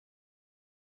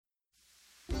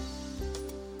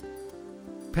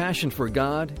Passion for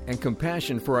God and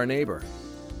compassion for our neighbor.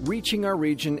 Reaching our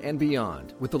region and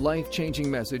beyond with the life-changing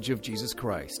message of Jesus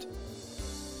Christ.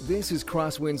 This is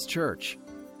CrossWinds Church.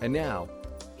 And now,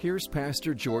 here's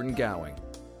Pastor Jordan Gowing.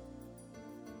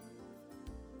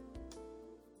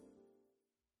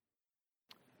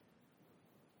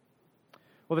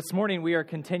 Well, this morning we are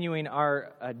continuing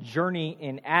our journey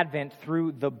in Advent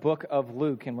through the book of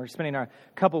Luke, and we're spending a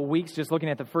couple weeks just looking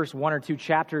at the first one or two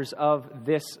chapters of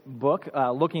this book,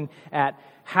 looking at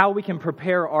how we can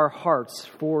prepare our hearts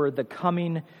for the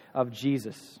coming of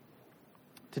Jesus.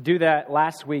 To do that,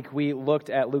 last week we looked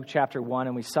at Luke chapter 1,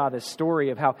 and we saw this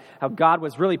story of how God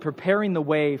was really preparing the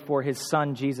way for His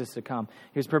Son Jesus to come.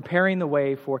 He was preparing the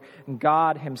way for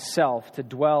God Himself to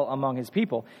dwell among His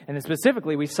people. And then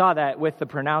specifically, we saw that with the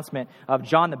pronouncement of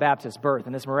John the Baptist's birth,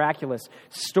 and this miraculous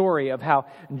story of how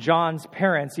John's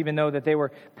parents, even though that they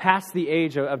were past the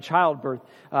age of childbirth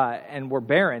and were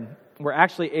barren, were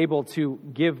actually able to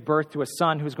give birth to a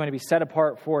son who was going to be set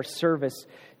apart for service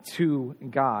to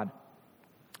God.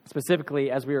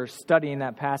 Specifically, as we were studying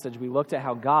that passage, we looked at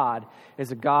how God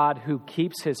is a God who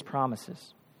keeps His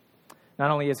promises.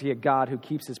 Not only is He a God who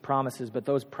keeps His promises, but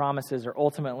those promises are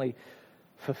ultimately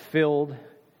fulfilled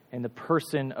in the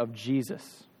person of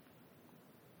Jesus.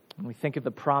 When we think of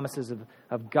the promises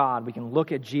of God, we can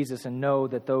look at Jesus and know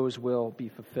that those will be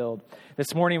fulfilled.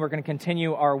 This morning, we're going to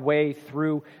continue our way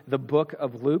through the book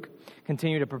of Luke,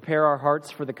 continue to prepare our hearts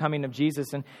for the coming of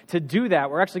Jesus. And to do that,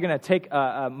 we're actually going to take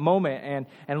a moment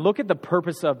and look at the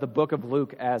purpose of the book of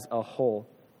Luke as a whole.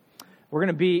 We're going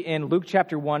to be in Luke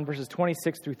chapter 1, verses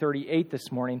 26 through 38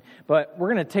 this morning, but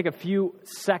we're going to take a few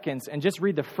seconds and just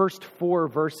read the first 4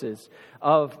 verses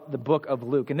of the book of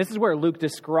Luke. And this is where Luke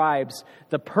describes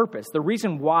the purpose, the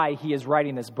reason why he is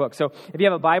writing this book. So if you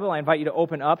have a Bible, I invite you to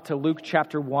open up to Luke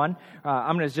chapter 1.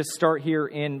 I'm going to just start here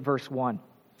in verse 1.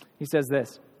 He says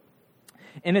this: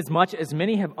 "Inasmuch as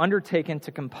many have undertaken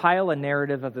to compile a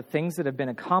narrative of the things that have been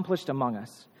accomplished among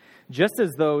us, just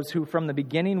as those who from the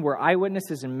beginning were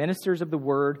eyewitnesses and ministers of the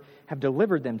word have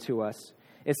delivered them to us,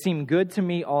 it seemed good to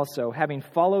me also, having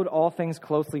followed all things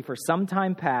closely for some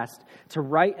time past, to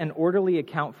write an orderly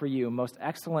account for you, most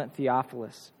excellent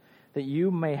Theophilus, that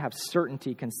you may have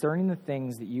certainty concerning the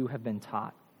things that you have been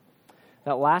taught."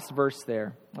 That last verse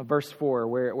there, verse 4,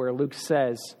 where Luke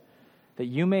says that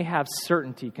you may have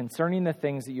certainty concerning the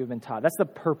things that you have been taught. That's the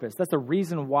purpose. That's the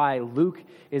reason why Luke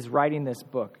is writing this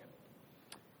book.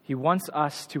 He wants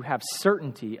us to have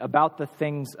certainty about the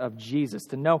things of Jesus,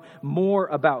 to know more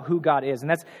about who God is. And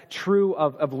that's true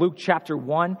of Luke chapter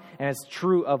 1, and it's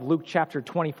true of Luke chapter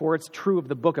 24. It's true of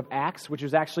the book of Acts, which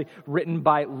was actually written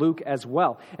by Luke as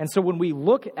well. And so when we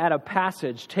look at a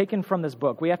passage taken from this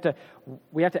book, we have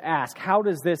to ask, how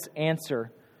does this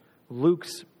answer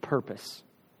Luke's purpose?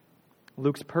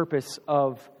 Luke's purpose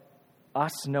of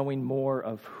us knowing more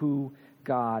of who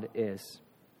God is.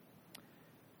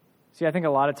 See, I think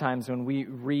a lot of times when we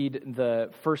read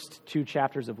the first 2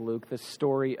 chapters of Luke, the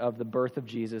story of the birth of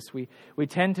Jesus, we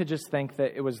tend to just think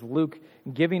that it was Luke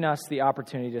giving us the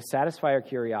opportunity to satisfy our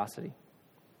curiosity.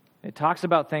 It talks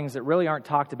about things that really aren't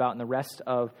talked about in the rest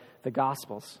of the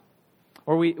Gospels.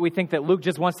 Or we think that Luke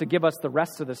just wants to give us the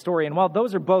rest of the story. And while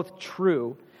those are both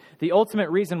true, the ultimate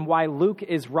reason why Luke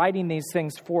is writing these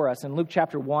things for us in Luke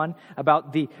chapter 1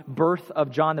 about the birth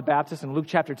of John the Baptist and Luke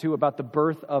chapter 2 about the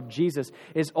birth of Jesus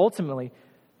is ultimately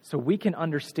so we can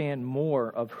understand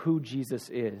more of who Jesus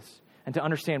is and to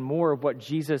understand more of what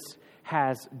Jesus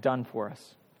has done for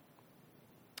us.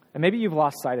 And maybe you've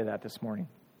lost sight of that this morning.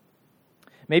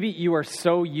 Maybe you are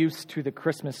so used to the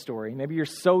Christmas story. Maybe you're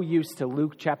so used to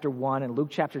Luke chapter 1 and Luke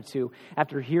chapter 2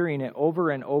 after hearing it over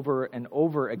and over and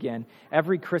over again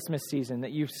every Christmas season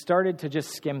that you've started to just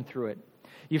skim through it.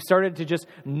 You've started to just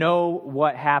know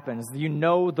what happens. You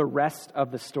know the rest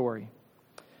of the story.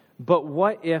 But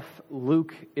what if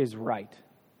Luke is right?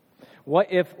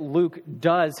 What if Luke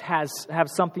does have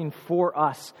something for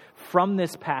us from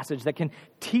this passage that can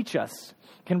teach us,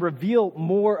 can reveal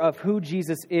more of who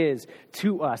Jesus is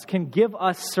to us, can give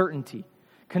us certainty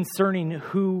concerning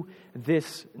who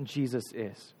this Jesus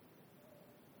is?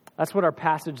 That's what our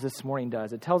passage this morning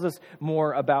does. It tells us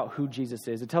more about who Jesus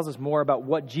is. It tells us more about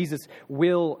what Jesus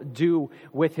will do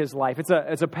with His life.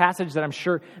 It's a passage that I'm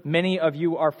sure many of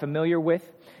you are familiar with.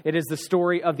 It is the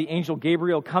story of the angel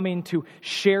Gabriel coming to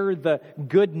share the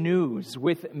good news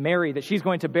with Mary that she's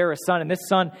going to bear a son, and this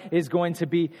son is going to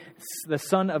be the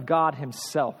Son of God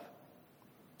Himself.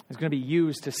 It's going to be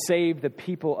used to save the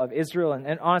people of Israel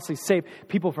and honestly save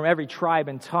people from every tribe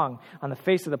and tongue on the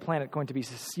face of the planet, going to be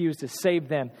used to save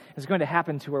them. It's going to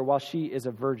happen to her while she is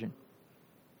a virgin.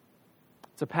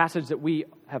 It's a passage that we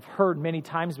have heard many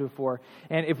times before.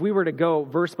 And if we were to go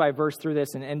verse by verse through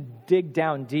this and dig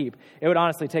down deep, it would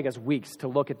honestly take us weeks to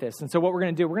look at this. And so what we're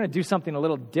going to do something a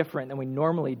little different than we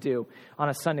normally do on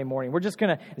a Sunday morning. We're just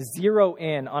going to zero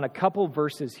in on a couple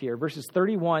verses here, verses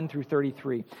 31 through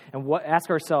 33, and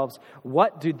ask ourselves,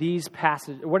 what do these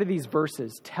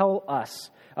verses tell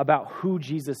us about who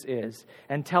Jesus is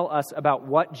and tell us about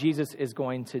what Jesus is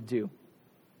going to do?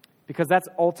 Because that's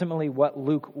ultimately what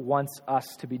Luke wants us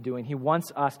to be doing. He wants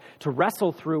us to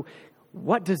wrestle through,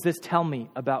 what does this tell me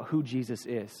about who Jesus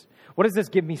is? What does this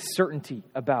give me certainty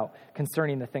about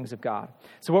concerning the things of God?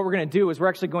 So what we're going to do is we're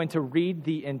actually going to read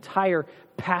the entire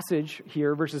passage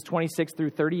here, verses 26 through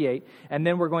 38, and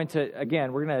then we're going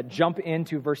to jump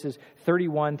into verses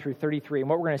 31 through 33. And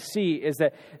what we're going to see is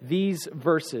that these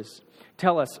verses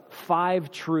tell us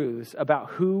 5 truths about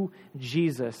who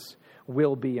Jesus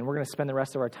will be. And we're going to spend the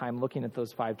rest of our time looking at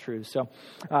those 5 truths. So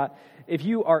if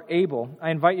you are able, I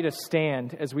invite you to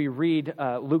stand as we read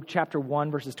Luke chapter 1,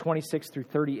 verses 26 through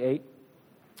 38.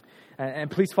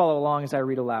 And please follow along as I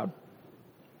read aloud.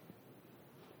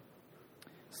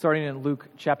 Starting in Luke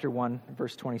chapter 1,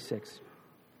 verse 26.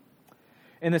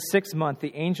 In the 6th month,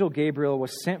 the angel Gabriel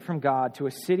was sent from God to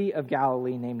a city of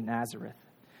Galilee named Nazareth,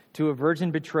 to a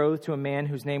virgin betrothed to a man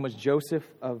whose name was Joseph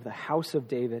of the house of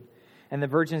David. And the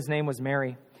virgin's name was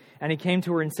Mary. And he came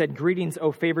to her and said, "Greetings,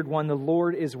 O favored one, the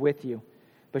Lord is with you."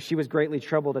 But she was greatly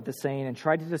troubled at the saying and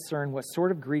tried to discern what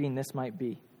sort of greeting this might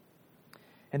be.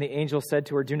 And the angel said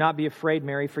to her, "Do not be afraid,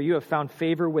 Mary, for you have found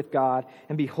favor with God.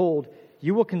 And behold,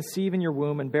 you will conceive in your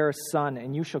womb and bear a son,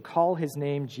 and you shall call his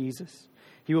name Jesus.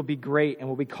 He will be great and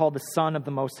will be called the Son of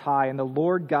the Most High. And the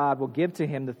Lord God will give to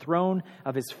him the throne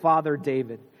of his father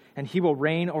David. And he will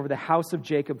reign over the house of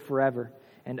Jacob forever.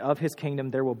 And of his kingdom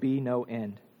there will be no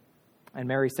end." And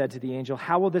Mary said to the angel,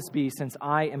 "How will this be, since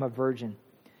I am a virgin?"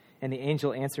 And the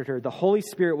angel answered her, "The Holy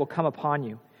Spirit will come upon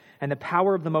you, and the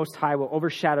power of the Most High will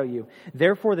overshadow you.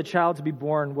 Therefore the child to be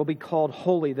born will be called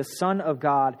Holy, the Son of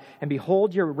God. And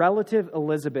behold, your relative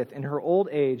Elizabeth, in her old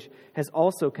age, has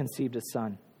also conceived a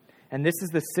son. And this is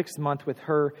the 6th month with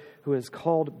her who is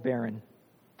called barren.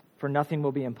 For nothing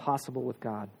will be impossible with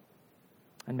God."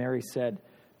 And Mary said,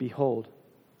 "Behold,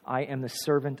 I am the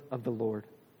servant of the Lord.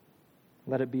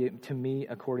 Let it be to me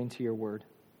according to your word."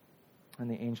 And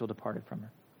the angel departed from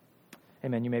her.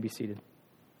 Amen. You may be seated.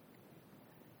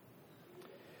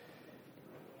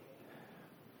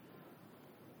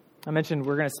 I mentioned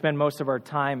we're going to spend most of our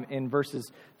time in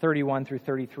verses 31 through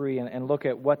 33 and look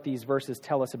at what these verses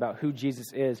tell us about who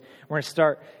Jesus is. We're going to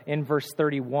start in verse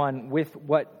 31 with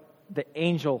what the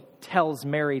angel tells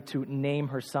Mary to name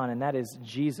her son, and that is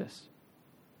Jesus.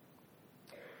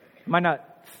 You might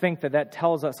not think that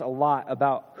tells us a lot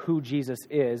about who Jesus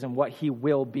is and what he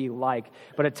will be like,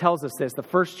 but it tells us this. The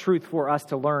first truth for us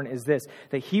to learn is this,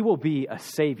 that he will be a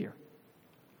Savior.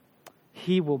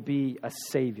 He will be a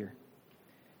Savior.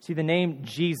 See, the name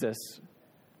Jesus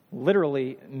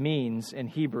literally means in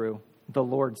Hebrew, the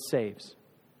Lord saves.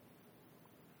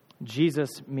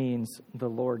 Jesus means the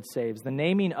Lord saves. The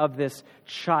naming of this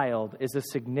child is a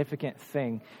significant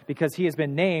thing because he has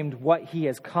been named what he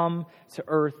has come to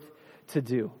earth to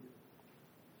do.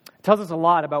 It tells us a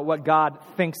lot about what God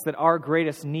thinks that our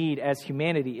greatest need as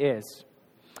humanity is.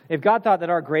 If God thought that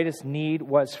our greatest need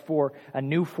was for a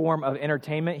new form of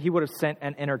entertainment, he would have sent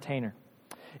an entertainer.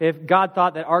 If God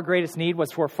thought that our greatest need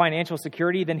was for financial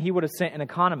security, then he would have sent an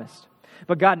economist.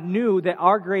 But God knew that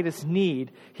our greatest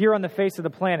need here on the face of the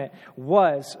planet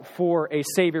was for a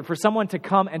Savior, for someone to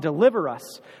come and deliver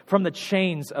us from the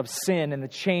chains of sin and the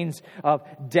chains of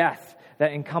death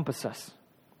that encompass us.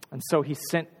 And so he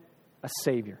sent a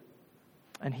Savior,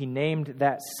 and he named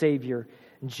that Savior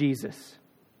Jesus.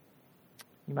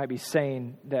 You might be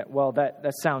saying that, well,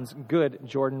 that sounds good,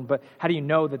 Jordan, but how do you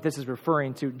know that this is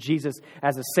referring to Jesus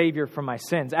as a Savior for my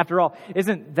sins? After all,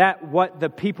 isn't that what the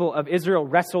people of Israel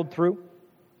wrestled through?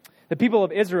 The people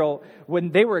of Israel,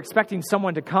 when they were expecting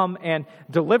someone to come and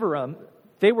deliver them,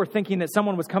 they were thinking that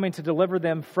someone was coming to deliver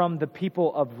them from the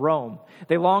people of Rome.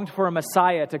 They longed for a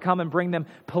Messiah to come and bring them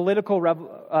political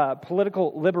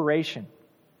liberation.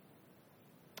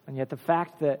 And yet the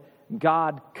fact that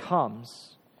God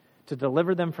comes to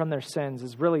deliver them from their sins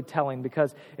is really telling,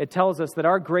 because it tells us that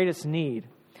our greatest need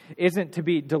isn't to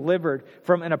be delivered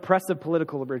from an oppressive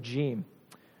political regime.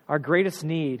 Our greatest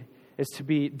need is to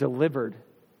be delivered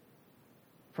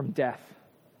from death,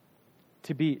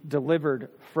 to be delivered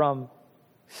from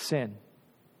sin.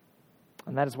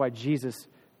 And that is why Jesus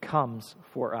comes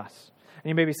for us. And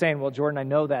you may be saying, well, Jordan, I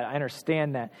know that. I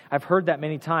understand that. I've heard that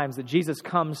many times, that Jesus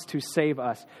comes to save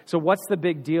us. So what's the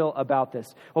big deal about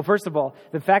this? Well, first of all,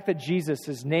 the fact that Jesus,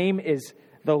 his name is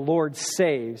the Lord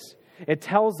saves, it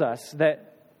tells us that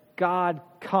God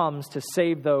comes to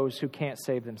save those who can't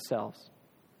save themselves.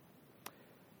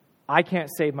 I can't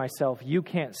save myself. You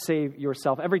can't save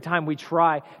yourself. Every time we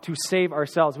try to save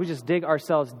ourselves, we just dig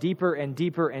ourselves deeper and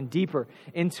deeper and deeper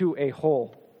into a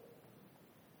hole.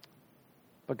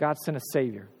 But God sent a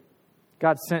Savior.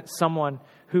 God sent someone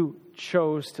who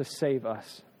chose to save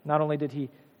us. Not only did he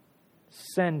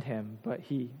send him, but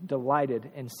he delighted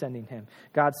in sending him.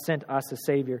 God sent us a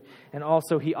Savior, and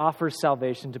also he offers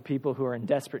salvation to people who are in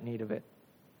desperate need of it.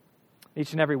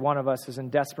 Each and every one of us is in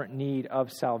desperate need of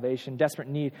salvation, desperate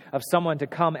need of someone to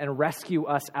come and rescue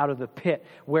us out of the pit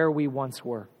where we once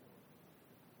were.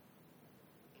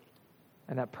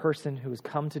 And that person who has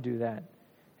come to do that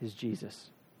is Jesus.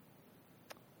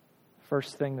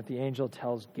 First thing that the angel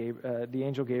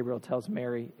Gabriel tells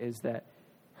Mary is that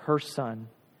her son,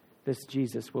 this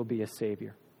Jesus, will be a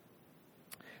Savior.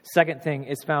 Second thing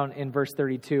is found in verse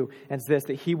 32, and it's this,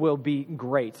 that he will be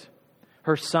great.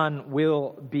 Her son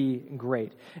will be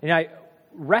great. And I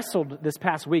wrestled this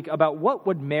past week about what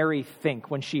would Mary think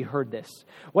when she heard this.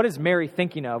 What is Mary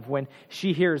thinking of when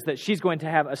she hears that she's going to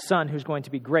have a son who's going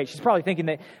to be great? She's probably thinking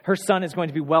that her son is going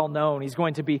to be well known. He's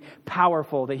going to be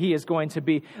powerful, that he is going to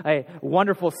be a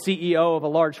wonderful CEO of a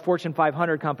large Fortune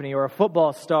 500 company, or a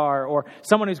football star, or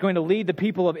someone who's going to lead the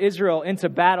people of Israel into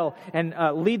battle and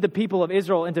lead the people of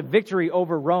Israel into victory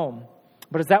over Rome.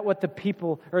 But is that what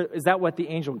the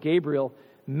angel Gabriel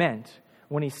meant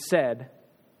when he said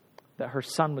that her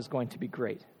son was going to be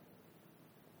great?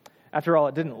 After all,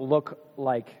 it didn't look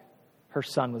like her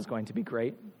son was going to be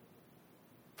great.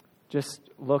 Just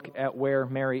look at where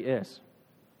Mary is.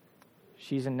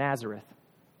 She's in Nazareth.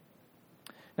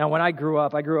 Now, when I grew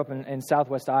up in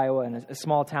southwest Iowa, in a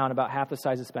small town about half the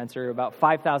size of Spencer, about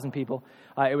 5,000 people.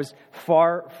 It was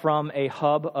far from a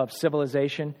hub of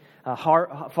civilization,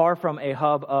 far from a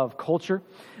hub of culture.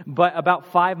 But about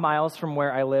 5 miles from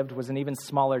where I lived was an even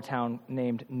smaller town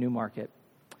named Newmarket.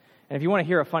 And if you want to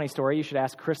hear a funny story, you should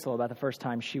ask Crystal about the first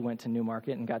time she went to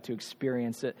Newmarket and got to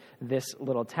experience this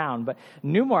little town. But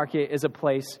Newmarket is a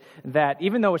place that,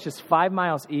 even though it's just 5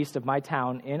 miles east of my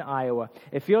town in Iowa,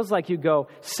 it feels like you go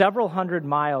several hundred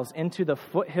miles into the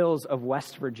foothills of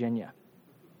West Virginia.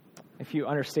 If you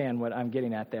understand what I'm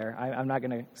getting at there, I'm not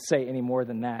going to say any more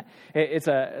than that. It's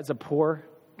a poor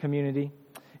community.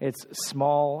 It's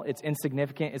small. It's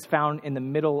insignificant. It's found in the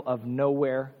middle of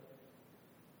nowhere.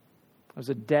 It was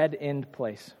a dead-end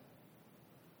place.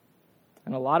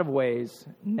 In a lot of ways,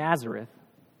 Nazareth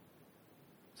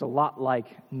is a lot like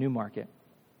Newmarket.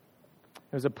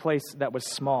 It was a place that was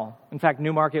small. In fact,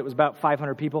 Newmarket was about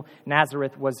 500 people.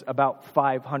 Nazareth was about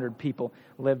 500 people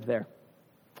lived there.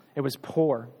 It was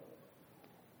poor.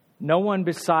 No one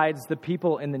besides the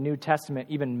people in the New Testament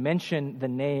even mentioned the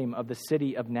name of the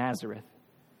city of Nazareth.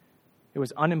 It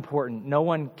was unimportant. No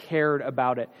one cared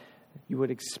about it. You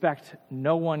would expect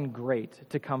no one great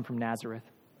to come from Nazareth.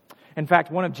 In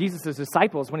fact, one of Jesus'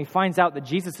 disciples, when he finds out that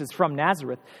Jesus is from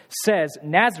Nazareth, says,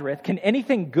 "Nazareth, can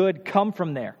anything good come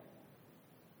from there?"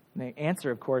 And the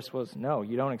answer, of course, was no.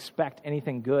 You don't expect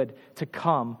anything good to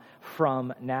come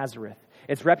from Nazareth.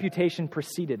 Its reputation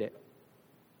preceded it.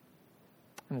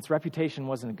 And its reputation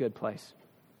wasn't a good place.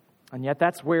 And yet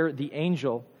that's where the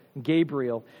angel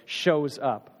Gabriel shows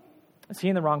up. Is he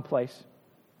in the wrong place?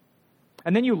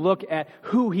 And then you look at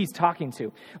who he's talking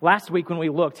to. Last week when we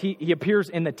looked, he appears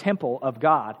in the temple of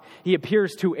God. He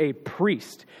appears to a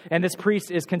priest. And this priest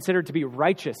is considered to be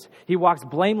righteous. He walks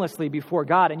blamelessly before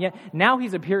God. And yet now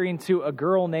he's appearing to a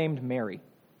girl named Mary.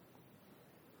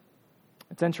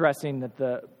 It's interesting that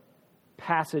the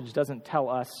passage doesn't tell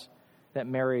us that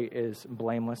Mary is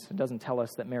blameless. It doesn't tell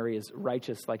us that Mary is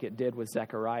righteous like it did with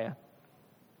Zechariah.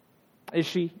 Is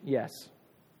she? Yes.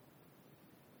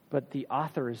 But the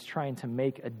author is trying to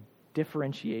make a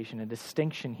differentiation, a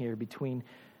distinction here between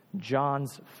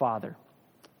John's father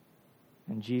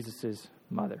and Jesus'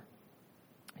 mother.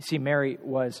 You see, Mary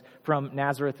was from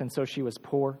Nazareth, and so she was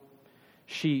poor.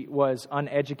 She was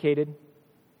uneducated.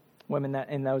 Women that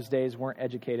in those days weren't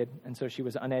educated, and so she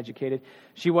was uneducated.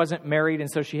 She wasn't married, and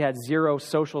so she had zero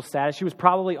social status. She was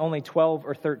probably only 12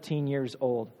 or 13 years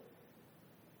old.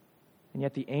 And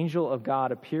yet the angel of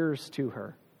God appears to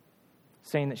her,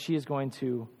 saying that she is going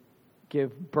to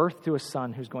give birth to a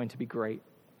son who's going to be great.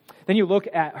 Then you look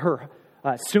at her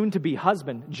soon-to-be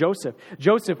husband, Joseph.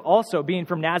 Joseph, also being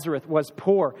from Nazareth, was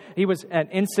poor. He was an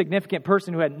insignificant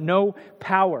person who had no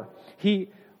power. He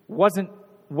wasn't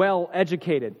well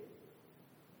educated.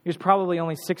 He was probably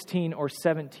only 16 or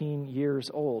 17 years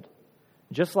old.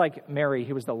 Just like Mary,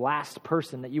 he was the last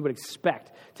person that you would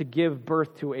expect to give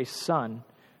birth to a son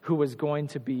who was going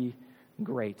to be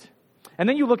great. And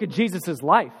then you look at Jesus'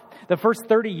 life. The first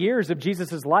 30 years of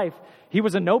Jesus' life, he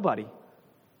was a nobody.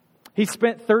 He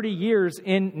spent 30 years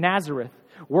in Nazareth,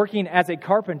 working as a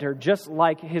carpenter, just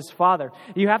like his father.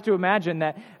 You have to imagine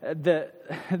that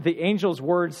the angel's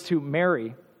words to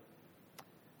Mary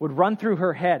would run through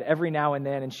her head every now and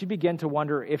then, and she began to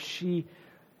wonder if she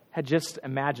had just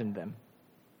imagined them.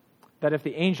 That if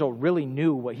the angel really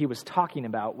knew what he was talking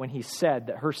about when he said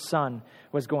that her son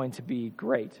was going to be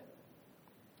great.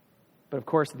 But of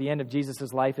course, at the end of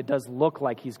Jesus' life, it does look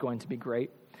like he's going to be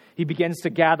great. He begins to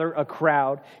gather a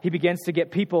crowd. He begins to get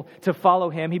people to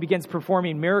follow him. He begins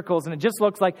performing miracles, and it just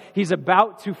looks like he's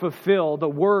about to fulfill the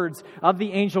words of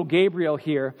the angel Gabriel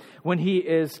here when he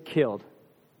is killed.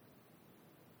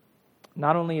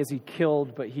 Not only is he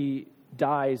killed, but he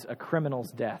dies a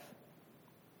criminal's death.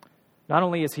 Not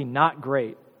only is he not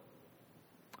great,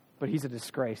 but he's a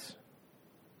disgrace.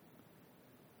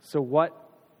 So what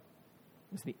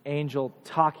is the angel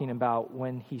talking about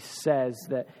when he says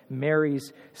that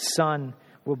Mary's son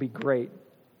will be great?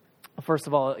 First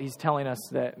of all, he's telling us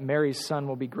that Mary's son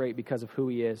will be great because of who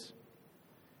he is.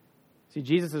 See,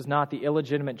 Jesus is not the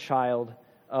illegitimate child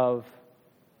of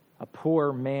a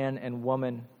poor man and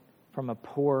woman from a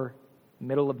poor,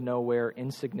 middle of nowhere,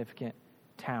 insignificant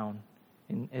town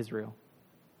in Israel.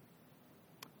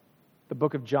 The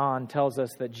book of John tells us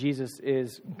that Jesus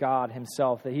is God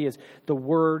himself, that he is the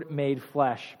Word made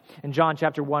flesh. In John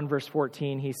chapter 1, verse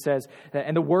 14, he says,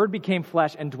 "And the Word became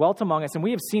flesh and dwelt among us, and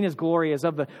we have seen his glory as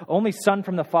of the only Son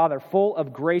from the Father, full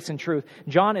of grace and truth."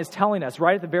 John is telling us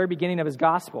right at the very beginning of his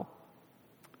gospel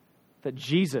that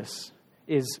Jesus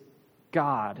is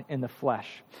God in the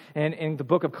flesh. And in the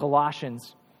book of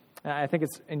Colossians, I think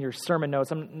it's in your sermon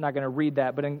notes. I'm not going to read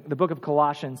that, but in the book of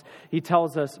Colossians,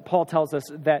 Paul tells us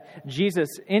that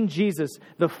in Jesus,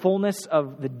 the fullness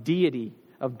of the deity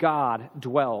of God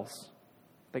dwells.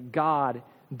 That God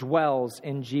dwells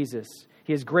in Jesus.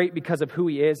 He is great because of who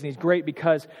he is, and he's great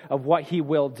because of what he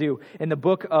will do. In the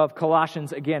book of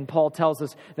Colossians, again, Paul tells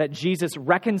us that Jesus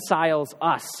reconciles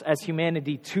us as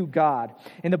humanity to God.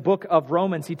 In the book of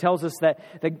Romans, he tells us that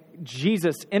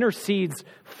Jesus intercedes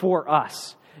for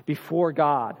us before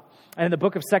God. And in the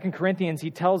book of 2 Corinthians,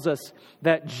 he tells us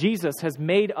that Jesus has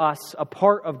made us a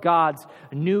part of God's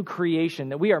new creation,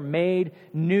 that we are made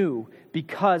new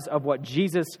because of what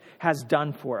Jesus has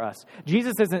done for us.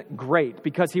 Jesus isn't great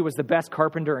because he was the best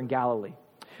carpenter in Galilee.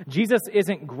 Jesus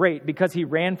isn't great because he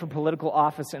ran for political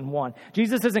office and won.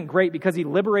 Jesus isn't great because he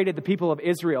liberated the people of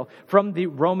Israel from the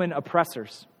Roman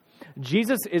oppressors.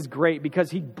 Jesus is great because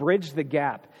he bridged the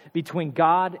gap between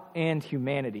God and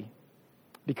humanity,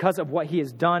 because of what he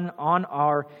has done on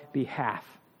our behalf.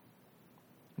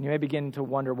 And you may begin to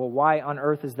wonder, well, why on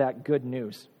earth is that good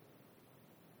news?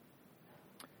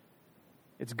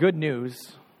 It's good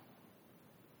news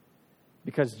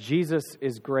because Jesus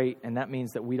is great, and that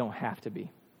means that we don't have to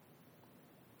be.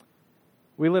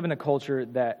 We live in a culture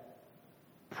that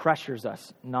pressures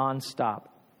us nonstop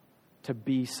to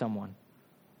be someone,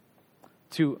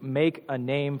 to make a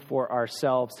name for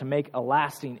ourselves, to make a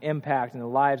lasting impact in the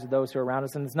lives of those who are around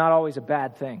us. And it's not always a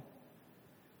bad thing.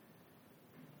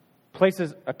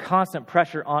 Places a constant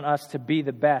pressure on us to be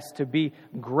the best, to be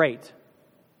great.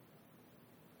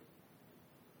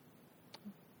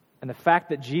 And the fact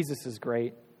that Jesus is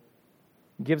great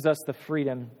gives us the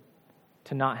freedom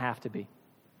to not have to be.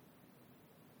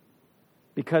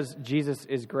 Because Jesus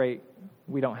is great,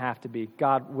 we don't have to be.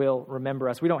 God will remember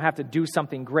us. We don't have to do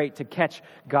something great to catch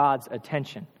God's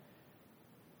attention.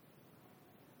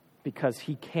 Because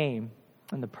he came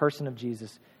in the person of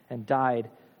Jesus and died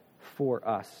for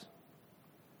us.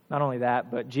 Not only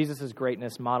that, but Jesus'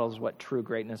 greatness models what true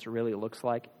greatness really looks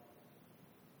like.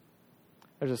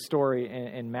 There's a story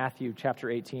in Matthew chapter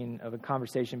 18 of a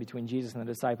conversation between Jesus and the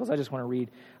disciples. I just want to read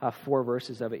 4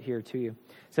 verses of it here to you.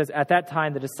 It says, "At that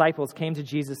time the disciples came to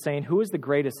Jesus saying, 'Who is the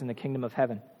greatest in the kingdom of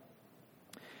heaven?'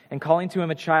 And calling to him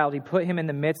a child, he put him in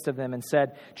the midst of them and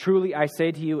said, 'Truly I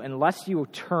say to you, unless you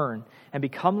turn and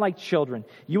become like children,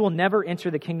 you will never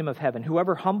enter the kingdom of heaven.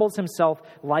 Whoever humbles himself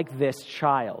like this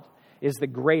child is the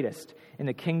greatest in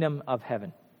the kingdom of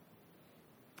heaven.'"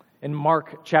 In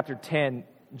Mark chapter 10,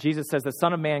 Jesus says, "The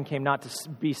Son of Man came not to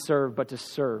be served, but to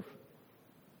serve,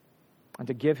 and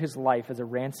to give his life as a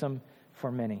ransom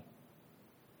for many."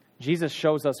 Jesus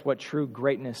shows us what true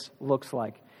greatness looks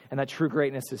like, and that true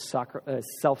greatness is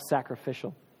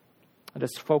self-sacrificial. It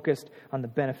is focused on the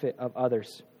benefit of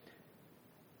others.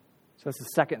 So that's the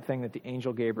second thing that the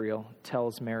angel Gabriel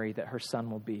tells Mary that her son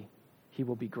will be. He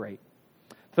will be great.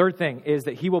 Third thing is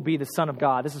that he will be the Son of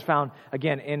God. This is found,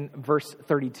 again, in verse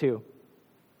 32.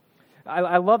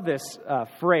 I love this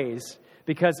phrase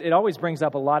because it always brings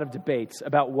up a lot of debates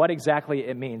about what exactly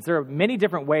it means. There are many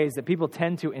different ways that people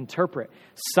tend to interpret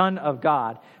Son of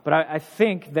God, but I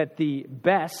think that the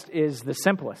best is the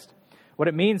simplest. What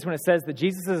it means when it says that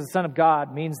Jesus is the Son of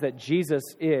God means that Jesus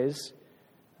is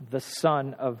the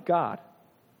Son of God.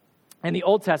 In the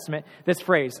Old Testament, this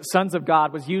phrase, sons of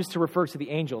God, was used to refer to the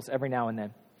angels every now and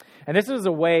then. And this is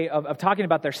a way of talking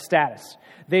about their status.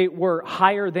 They were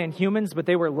higher than humans, but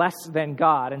they were less than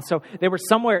God. And so they were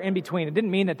somewhere in between. It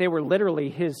didn't mean that they were literally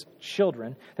his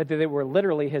children, that they were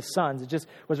literally his sons. It just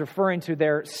was referring to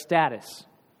their status.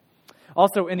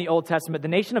 Also in the Old Testament, the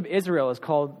nation of Israel is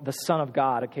called the Son of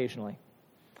God occasionally,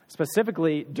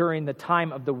 specifically during the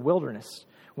time of the wilderness,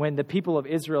 when the people of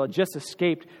Israel had just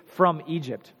escaped from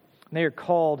Egypt. And they are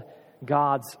called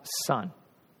God's son.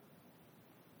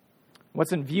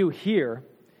 What's in view here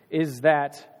is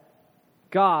that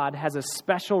God has a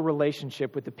special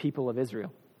relationship with the people of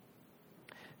Israel.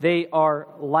 They are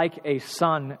like a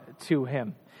son to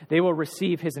him. They will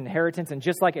receive his inheritance, and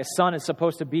just like a son is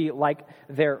supposed to be like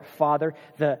their father,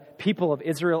 the people of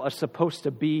Israel are supposed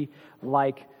to be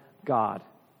like God.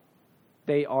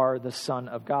 They are the Son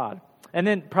of God. And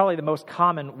then probably the most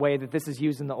common way that this is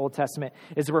used in the Old Testament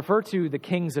is to refer to the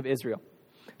kings of Israel.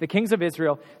 The kings of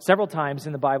Israel, several times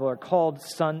in the Bible, are called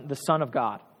the Son of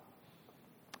God.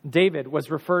 David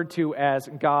was referred to as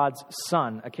God's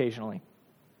son occasionally.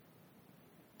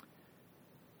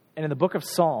 And in the book of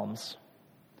Psalms,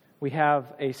 we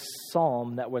have a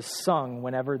psalm that was sung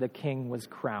whenever the king was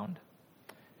crowned.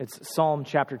 It's Psalm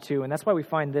chapter 2, and that's why we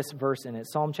find this verse in it.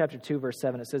 Psalm chapter 2, verse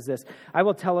 7, it says this, I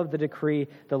will tell of the decree,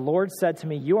 the Lord said to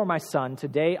me, you are my son,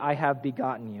 today I have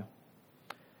begotten you.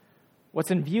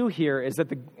 What's in view here is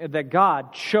that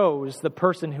God chose the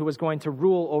person who was going to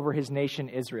rule over his nation,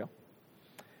 Israel.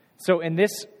 So in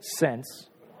this sense,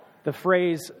 the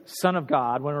phrase Son of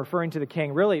God, when referring to the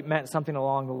king, really meant something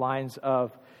along the lines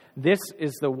of, this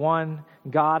is the one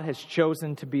God has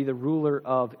chosen to be the ruler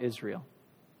of Israel.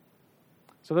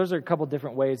 So those are a couple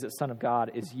different ways that Son of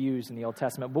God is used in the Old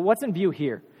Testament. But what's in view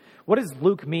here? What does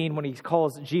Luke mean when he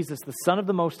calls Jesus the Son of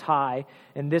the Most High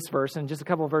in this verse? And just a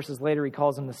couple of verses later, he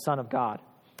calls him the Son of God.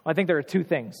 I think there are two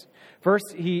things.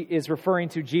 First, he is referring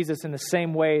to Jesus in the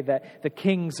same way that the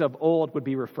kings of old would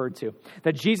be referred to.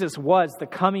 That Jesus was the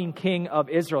coming king of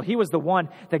Israel. He was the one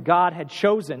that God had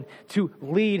chosen to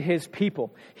lead his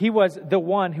people. He was the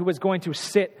one who was going to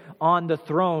sit on the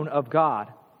throne of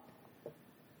God.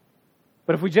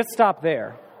 But if we just stop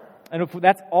there, and if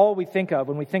that's all we think of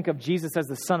when we think of Jesus as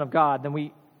the Son of God, then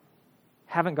we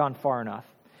haven't gone far enough.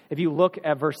 If you look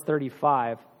at verse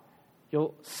 35,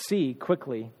 you'll see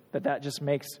quickly that that just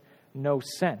makes no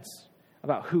sense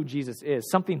about who Jesus is.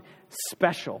 Something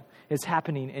special is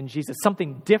happening in Jesus.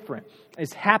 Something different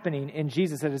is happening in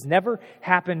Jesus that has never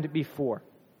happened before.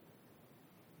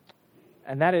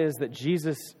 And that is that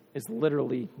Jesus is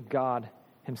literally God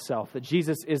himself. That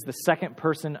Jesus is the second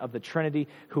person of the Trinity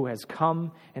who has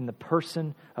come in the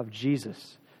person of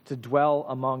Jesus to dwell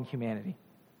among humanity.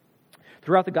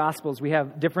 Throughout the Gospels, we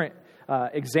have different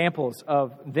examples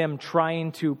of them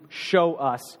trying to show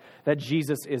us that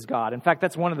Jesus is God. In fact,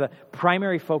 that's one of the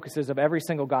primary focuses of every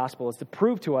single gospel, is to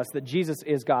prove to us that Jesus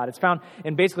is God. It's found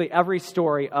in basically every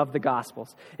story of the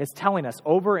Gospels. It's telling us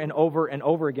over and over and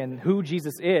over again who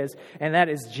Jesus is, and that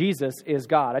is Jesus is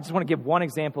God. I just want to give one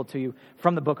example to you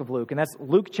from the book of Luke, and that's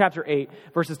Luke chapter 8,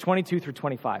 verses 22 through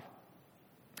 25.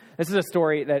 This is a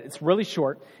story that it's really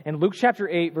short. In Luke chapter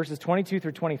 8, verses 22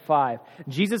 through 25,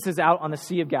 Jesus is out on the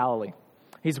Sea of Galilee.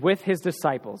 He's with his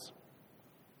disciples.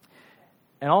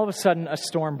 And all of a sudden, a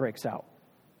storm breaks out.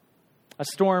 A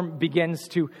storm begins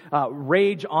to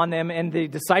rage on them, and the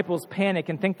disciples panic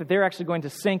and think that they're actually going to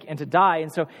sink and to die.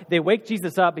 And so they wake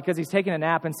Jesus up because he's taking a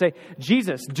nap and say,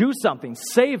 Jesus, do something,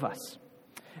 save us.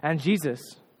 And Jesus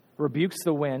rebukes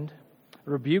the wind,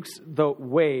 rebukes the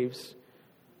waves.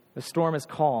 The storm is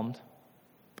calmed.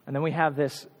 And then we have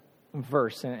this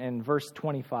verse in verse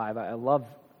 25. I love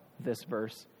this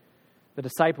verse. The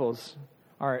disciples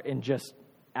are in just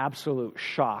absolute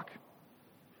shock.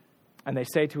 And they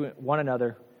say to one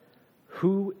another,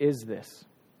 who is this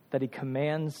that he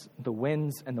commands the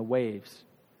winds and the waves,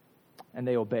 and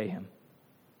they obey him?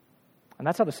 And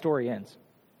that's how the story ends.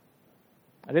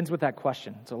 It ends with that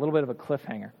question. It's a little bit of a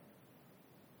cliffhanger.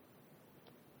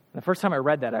 The first time I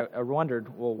read that, I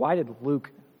wondered, well, why did Luke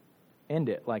end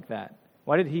it like that?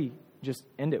 Why did he just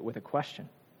end it with a question?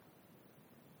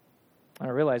 And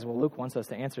I realized, well, Luke wants us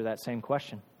to answer that same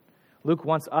question. Luke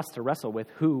wants us to wrestle with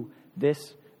who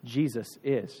this Jesus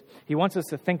is. He wants us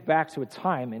to think back to a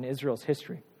time in Israel's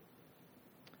history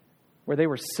where they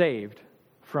were saved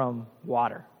from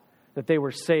water, that they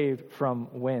were saved from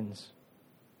winds,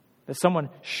 that someone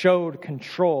showed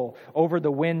control over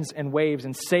the winds and waves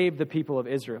and saved the people of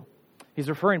Israel. He's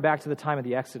referring back to the time of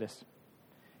the Exodus.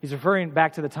 He's referring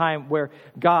back to the time where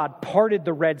God parted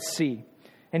the Red Sea,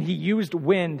 and he used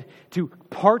wind to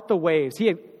part the waves. He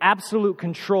had absolute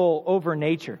control over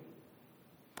nature.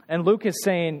 And Luke is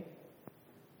saying,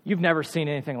 you've never seen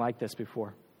anything like this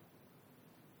before,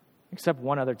 except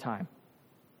one other time.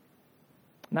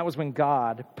 And that was when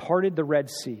God parted the Red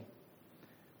Sea,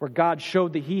 where God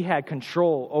showed that he had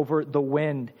control over the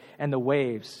wind and the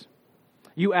waves.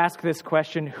 You ask this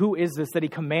question, who is this that he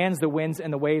commands the winds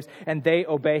and the waves and they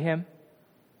obey him?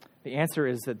 The answer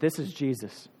is that this is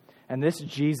Jesus. And this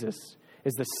Jesus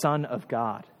is the Son of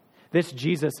God. This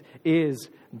Jesus is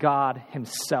God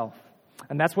himself.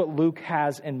 And that's what Luke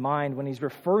has in mind when he's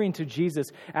referring to Jesus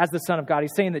as the Son of God.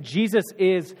 He's saying that Jesus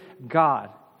is God.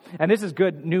 And this is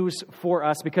good news for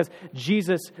us because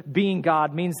Jesus being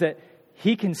God means that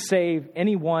he can save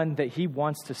anyone that he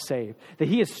wants to save. That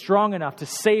he is strong enough to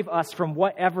save us from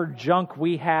whatever junk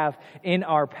we have in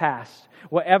our past.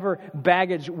 Whatever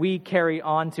baggage we carry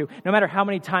on to. No matter how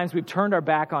many times we've turned our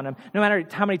back on him. No matter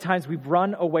how many times we've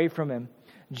run away from him.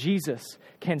 Jesus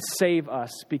can save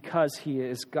us because he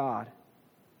is God.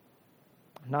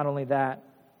 Not only that,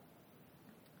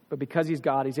 but because he's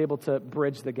God, he's able to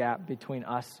bridge the gap between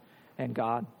us and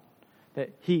God.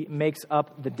 That he makes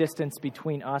up the distance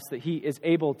between us, that he is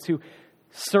able to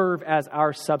serve as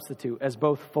our substitute, as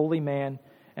both fully man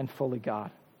and fully God.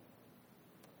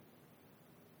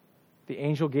 The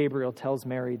angel Gabriel tells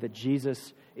Mary that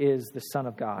Jesus is the Son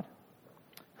of God.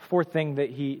 Fourth thing that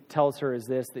he tells her is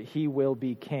this, that he will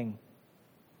be king.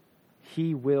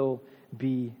 He will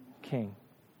be king.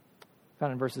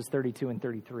 Found in verses 32 and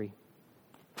 33.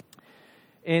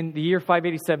 In the year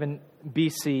 587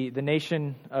 BC, the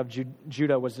nation of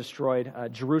Judah was destroyed.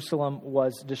 Jerusalem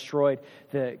was destroyed.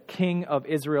 The king of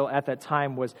Israel at that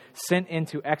time was sent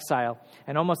into exile.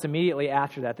 And almost immediately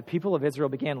after that, the people of Israel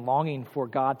began longing for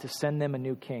God to send them a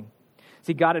new king.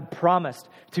 See, God had promised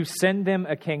to send them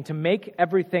a king, to make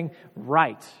everything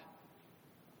right.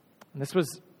 And this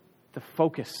was the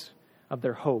focus of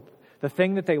their hope, the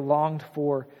thing that they longed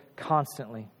for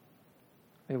constantly.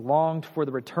 They longed for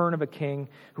the return of a king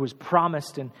who was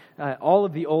promised in all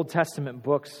of the Old Testament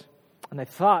books. And they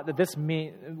thought that this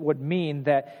would mean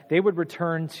that they would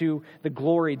return to the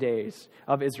glory days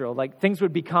of Israel. Like things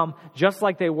would become just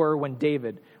like they were when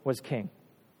David was king.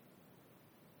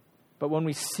 But when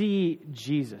we see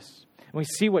Jesus, when we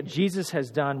see what Jesus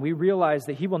has done, we realize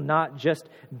that he will not just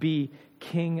be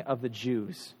king of the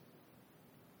Jews.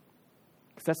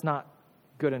 Because that's not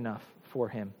good enough for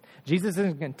him. Jesus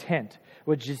isn't content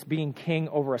with just being king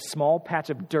over a small patch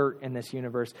of dirt in this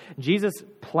universe. Jesus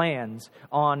plans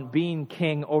on being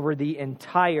king over the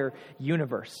entire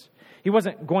universe. He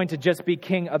wasn't going to just be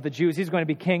king of the Jews. He's going to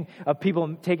be king of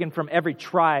people taken from every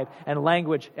tribe and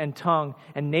language and tongue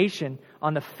and nation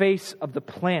on the face of the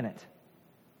planet.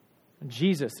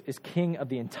 Jesus is king of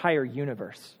the entire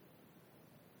universe.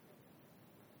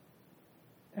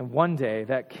 And one day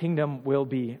that kingdom will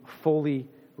be fully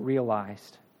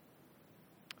realized.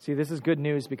 See, this is good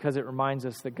news because it reminds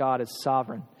us that God is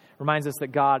sovereign. Reminds us that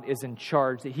God is in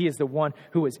charge, that he is the one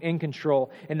who is in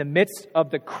control in the midst of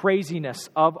the craziness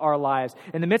of our lives,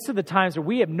 in the midst of the times where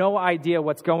we have no idea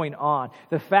what's going on.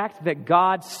 The fact that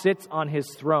God sits on his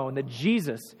throne, that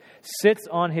Jesus sits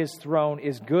on his throne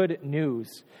is good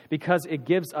news because it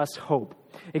gives us hope.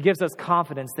 It gives us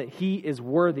confidence that he is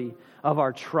worthy of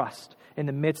our trust in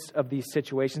the midst of these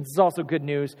situations. It's also good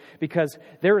news because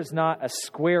there is not a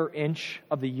square inch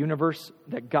of the universe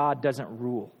that God doesn't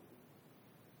rule.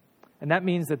 And that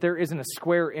means that there isn't a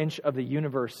square inch of the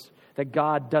universe that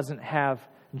God doesn't have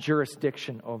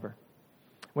jurisdiction over.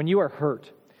 When you are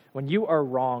hurt, when you are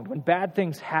wronged, when bad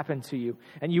things happen to you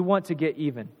and you want to get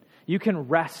even, you can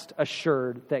rest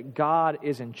assured that God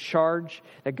is in charge,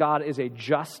 that God is a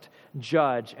just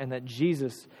judge, and that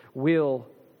Jesus will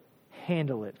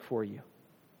handle it for you.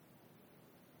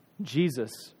 Jesus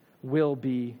will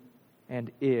be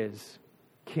and is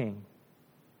king.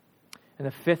 And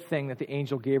the fifth thing that the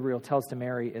angel Gabriel tells to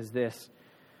Mary is this: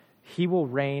 he will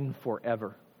reign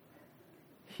forever.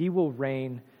 He will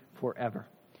reign forever.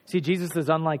 See, Jesus is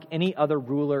unlike any other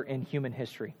ruler in human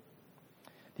history.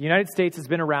 The United States has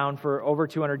been around for over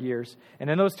 200 years, and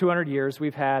in those 200 years,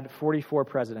 we've had 44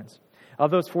 presidents. Of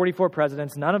those 44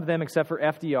 presidents, none of them except for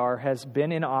FDR has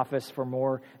been in office for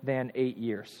more than 8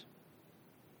 years.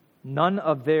 None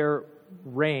of their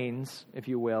reigns, if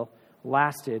you will,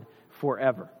 lasted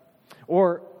forever.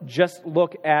 Or just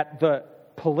look at the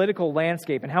political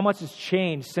landscape and how much has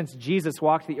changed since Jesus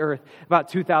walked the earth about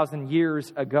 2,000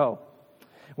 years ago.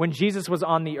 When Jesus was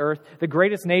on the earth, the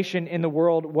greatest nation in the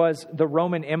world was the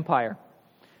Roman Empire.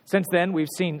 Since then, we've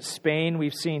seen Spain,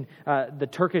 we've seen the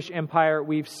Turkish Empire,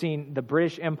 we've seen the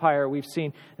British Empire, we've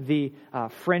seen the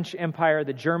French Empire,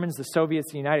 the Germans, the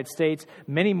Soviets, the United States.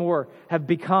 Many more have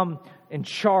become in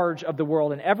charge of the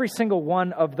world. And every single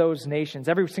one of those nations,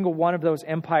 every single one of those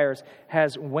empires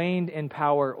has waned in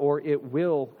power, or it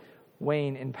will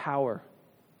wane in power.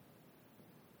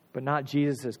 But not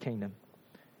Jesus' kingdom.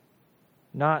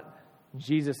 Not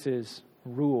Jesus'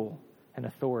 rule and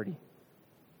authority.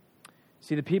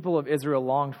 See, the people of Israel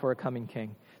longed for a coming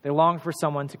king. They longed for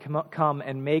someone to come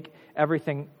and make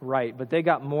everything right. But they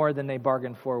got more than they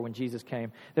bargained for when Jesus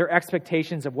came. Their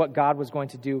expectations of what God was going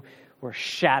to do were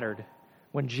shattered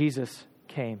when Jesus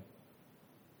came.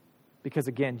 Because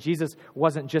again, Jesus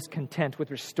wasn't just content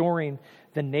with restoring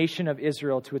the nation of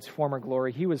Israel to its former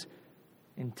glory. He was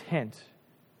intent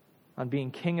on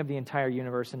being king of the entire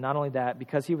universe. And not only that,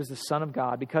 because he was the Son of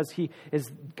God, because he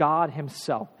is God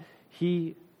himself,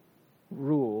 he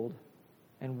ruled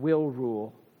and will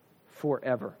rule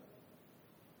forever.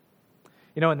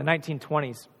 You know, in the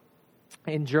 1920s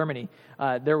in Germany,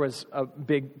 there was a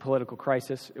big political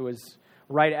crisis. It was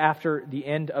right after the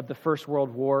end of the First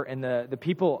World War, and the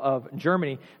people of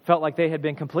Germany felt like they had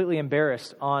been completely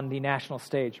embarrassed on the national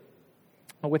stage.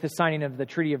 With the signing of the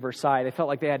Treaty of Versailles, they felt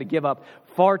like they had to give up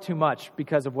far too much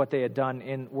because of what they had done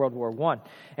in World War I.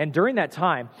 And during that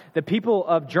time, the people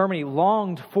of Germany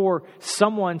longed for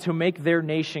someone to make their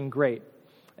nation great.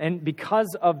 And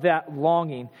because of that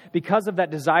longing, because of that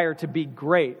desire to be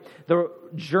great, the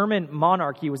German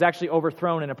monarchy was actually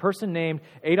overthrown, and a person named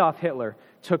Adolf Hitler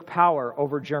took power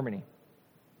over Germany.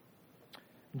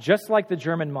 Just like the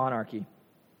German monarchy,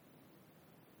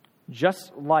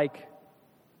 just like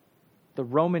the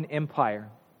Roman Empire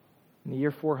in the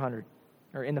year 400,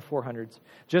 or in the 400s,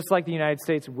 just like the United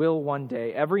States will one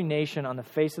day, every nation on the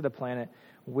face of the planet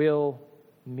will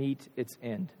meet its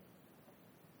end.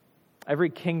 Every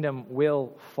kingdom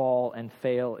will fall and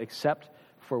fail except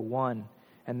for one,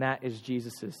 and that is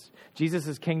Jesus's.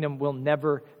 Jesus's kingdom will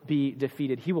never be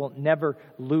defeated. He will never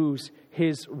lose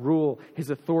his rule, his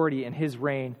authority, and his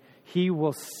reign. He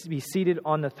will be seated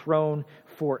on the throne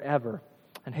forever,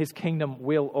 and his kingdom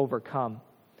will overcome.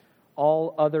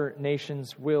 All other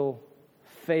nations will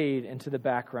fade into the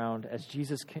background as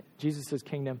Jesus'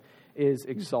 kingdom is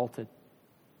exalted,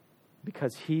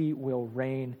 because he will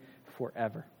reign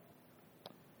forever.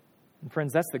 And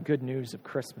friends, that's the good news of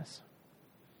Christmas.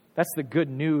 That's the good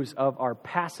news of our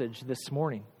passage this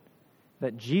morning,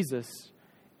 that Jesus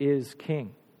is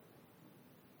King.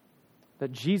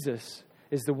 That Jesus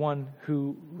is the one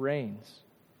who reigns,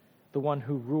 the one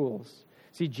who rules.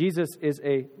 See, Jesus is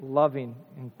a loving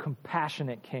and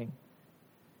compassionate King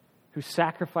who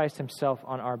sacrificed himself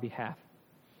on our behalf.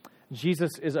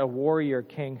 Jesus is a warrior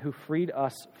King who freed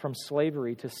us from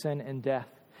slavery to sin and death.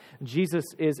 Jesus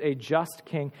is a just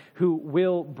King who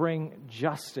will bring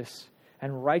justice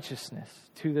and righteousness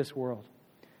to this world.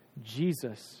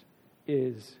 Jesus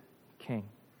is King.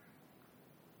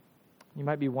 You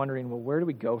might be wondering, well, where do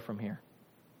we go from here?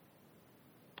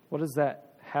 What does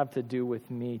that have to do with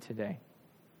me today?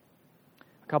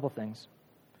 A couple things.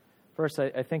 First,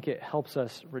 I think it helps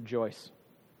us rejoice.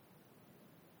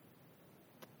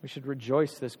 We should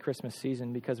rejoice this Christmas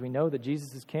season because we know that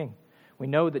Jesus is King. We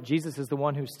know that Jesus is the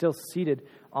one who's still seated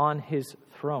on his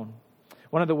throne.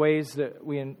 One of the ways that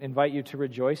we invite you to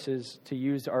rejoice is to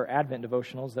use our Advent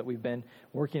devotionals that we've been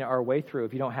working our way through.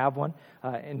 If you don't have one,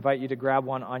 I invite you to grab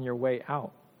one on your way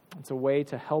out. It's a way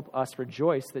to help us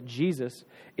rejoice that Jesus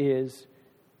is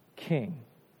King.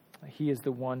 He is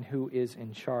the one who is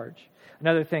in charge.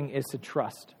 Another thing is to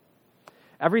trust.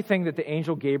 Everything that the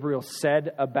angel Gabriel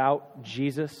said about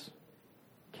Jesus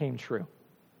came true.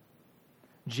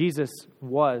 Jesus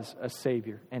was a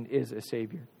Savior and is a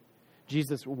Savior.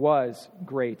 Jesus was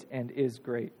great and is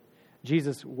great.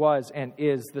 Jesus was and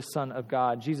is the Son of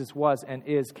God. Jesus was and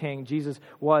is King. Jesus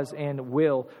was and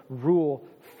will rule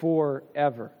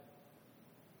forever.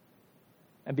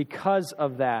 And because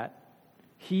of that,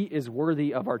 he is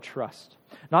worthy of our trust.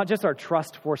 Not just our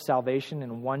trust for salvation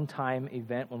in a one-time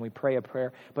event when we pray a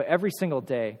prayer, but every single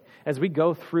day as we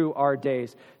go through our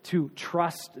days to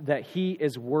trust that he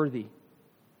is worthy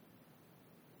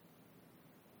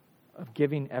of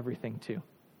giving everything to,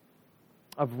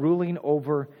 of ruling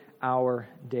over our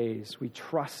days. We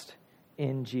trust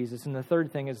in Jesus. And the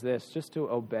third thing is this, just to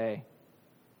obey.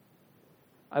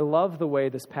 I love the way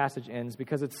this passage ends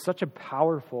because it's such a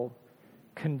powerful,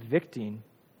 convicting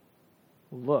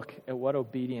look at what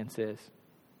obedience is.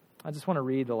 I just want to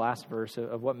read the last verse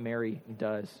of what Mary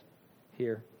does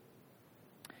here.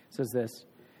 It says this,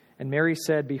 "And Mary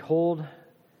said, 'Behold,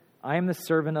 I am the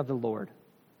servant of the Lord.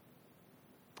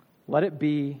 Let it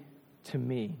be to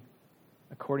me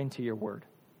according to your word.'"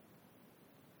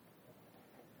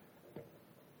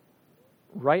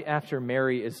 Right after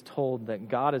Mary is told that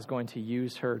God is going to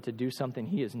use her to do something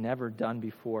he has never done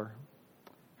before,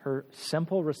 her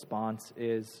simple response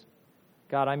is,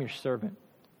 "God, I'm your servant.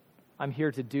 I'm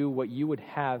here to do what you would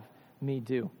have me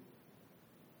do."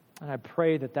 And I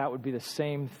pray that that would be the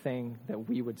same thing that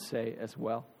we would say as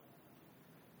well.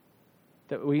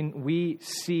 That we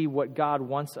see what God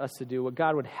wants us to do, what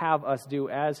God would have us do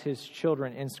as his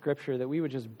children in Scripture, that we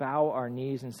would just bow our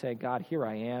knees and say, "God, here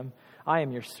I am. I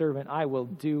am your servant. I will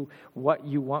do what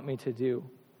you want me to do.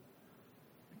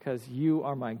 Because you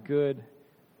are my good,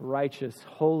 righteous,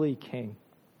 holy King.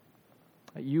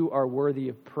 That you are worthy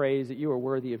of praise, that you are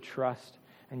worthy of trust,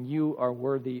 and you are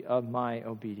worthy of my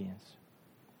obedience."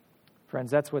 Friends,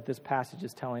 that's what this passage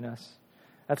is telling us.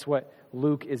 That's what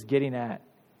Luke is getting at.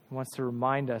 He wants to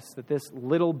remind us that this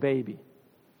little baby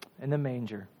in the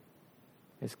manger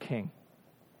is King.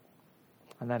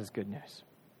 And that is good news.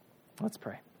 Let's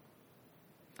pray.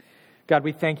 God,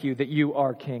 we thank you that you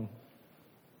are King.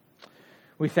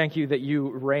 We thank you that you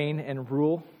reign and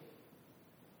rule,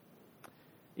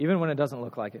 even when it doesn't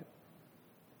look like it.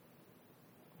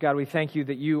 God, we thank you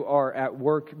that you are at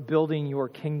work building your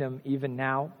kingdom even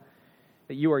now,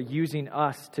 that you are using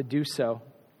us to do so.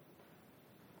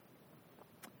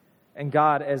 And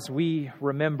God, as we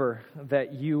remember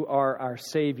that you are our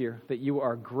Savior, that you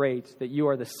are great, that you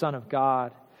are the Son of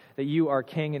God, that you are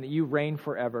King and that you reign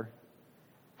forever,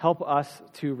 help us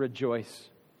to rejoice.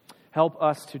 Help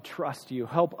us to trust you.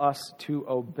 Help us to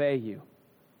obey you.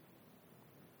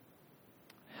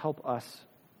 Help us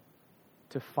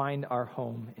to find our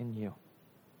home in you.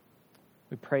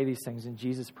 We pray these things in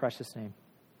Jesus' precious name.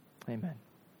 Amen.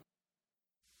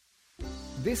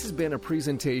 This has been a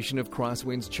presentation of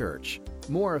CrossWinds Church.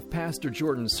 More of Pastor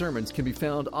Jordan's sermons can be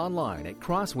found online at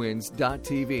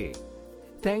crosswinds.tv.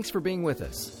 Thanks for being with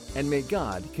us, and may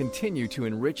God continue to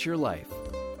enrich your life.